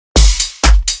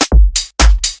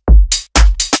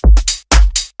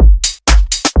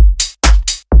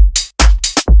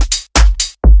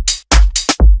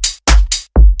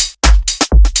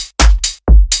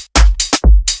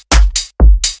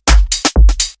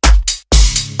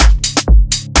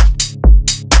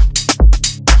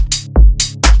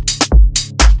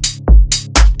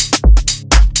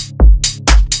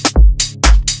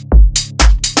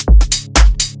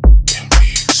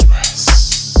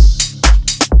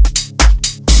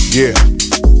Yeah.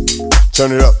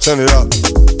 Turn it up, turn it up.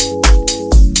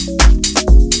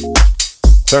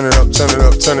 Turn it up, turn it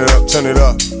up, turn it up, turn it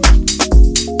up.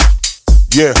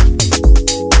 Yeah.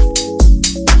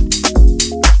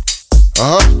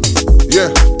 Yeah.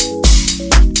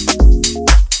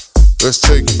 Let's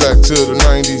take it back to the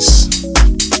 90s.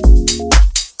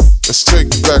 Let's take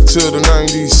it back to the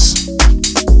 90s.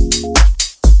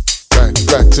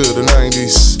 Back to the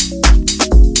 90s.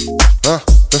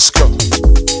 Let's go.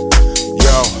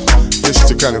 Yo, it's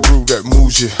the kind of groove that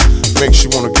moves you, makes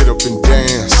you wanna get up and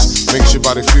dance, makes your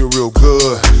body feel real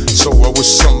good. So I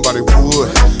wish somebody would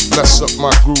mess up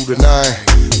my groove tonight,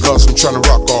 cause I'm tryna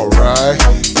rock alright.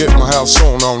 Get my house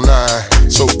on all night.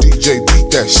 So DJ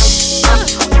beat that shh.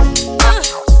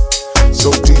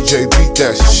 So DJ beat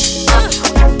that shh.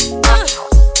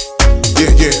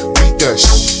 Yeah, beat that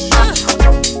shh.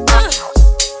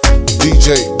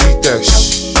 DJ beat that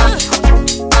shh.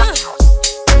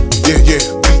 Yeah,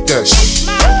 beat that shh.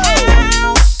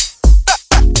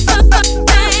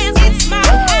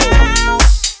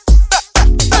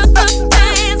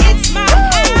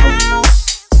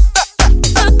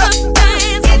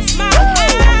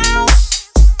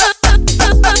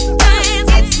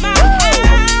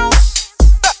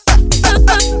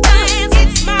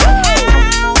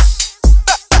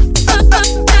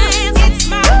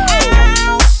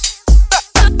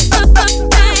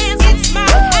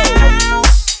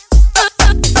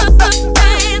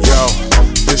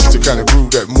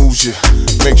 You,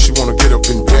 makes you wanna get up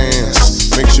and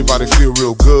dance, makes your body feel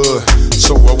real good.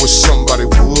 So I wish somebody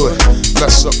would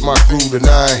mess up my groove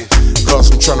tonight, cause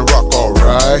I'm tryna rock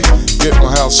alright. Get my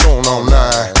house on all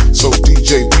night. So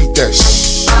DJ beat that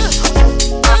shh.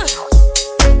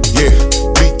 Yeah,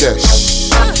 beat that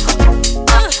shh.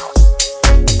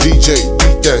 DJ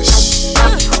beat that shh.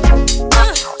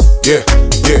 Yeah,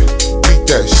 beat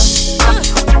that shh.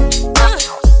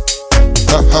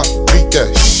 Beat that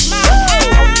shh.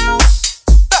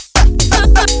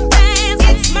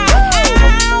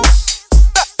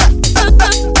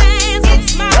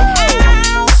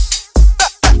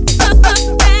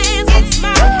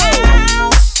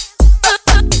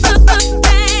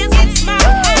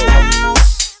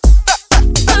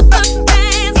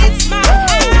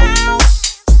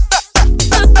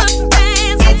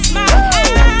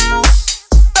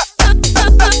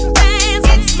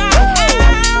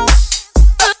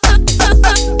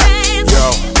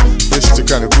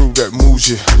 Kind of groove that moves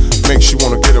you, makes you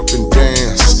wanna get up and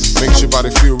dance, makes your body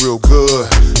feel real good.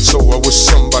 So I wish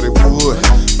somebody would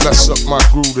mess up my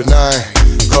groove tonight,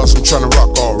 cause I'm tryna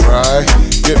rock alright.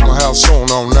 Get my house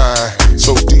on all night.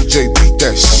 So DJ beat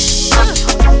that shh.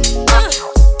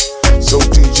 So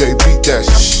DJ beat that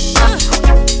shh.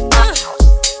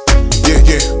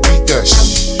 Yeah, beat that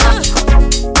shh.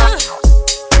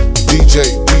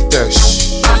 DJ beat that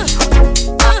shh.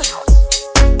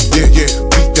 Yeah,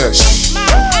 beat that shh.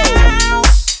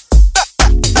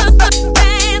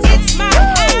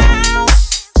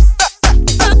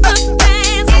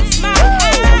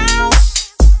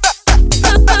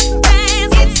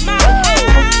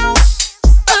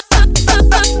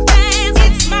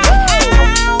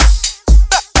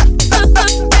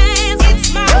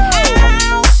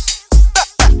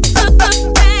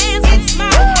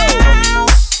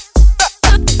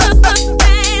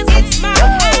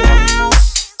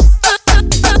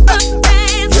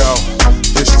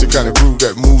 Kind of groove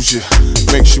that moves you,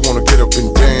 makes you wanna get up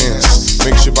and dance,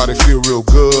 makes your body feel real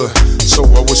good. So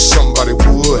I wish somebody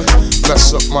would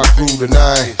mess up my groove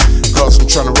tonight, cause I'm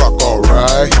tryna rock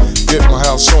alright. Get my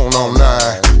house on all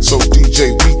night. So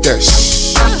DJ beat that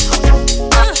shh.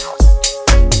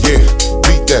 Yeah,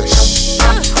 beat that shh.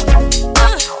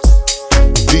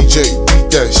 DJ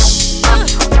beat that shh.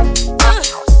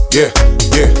 Yeah.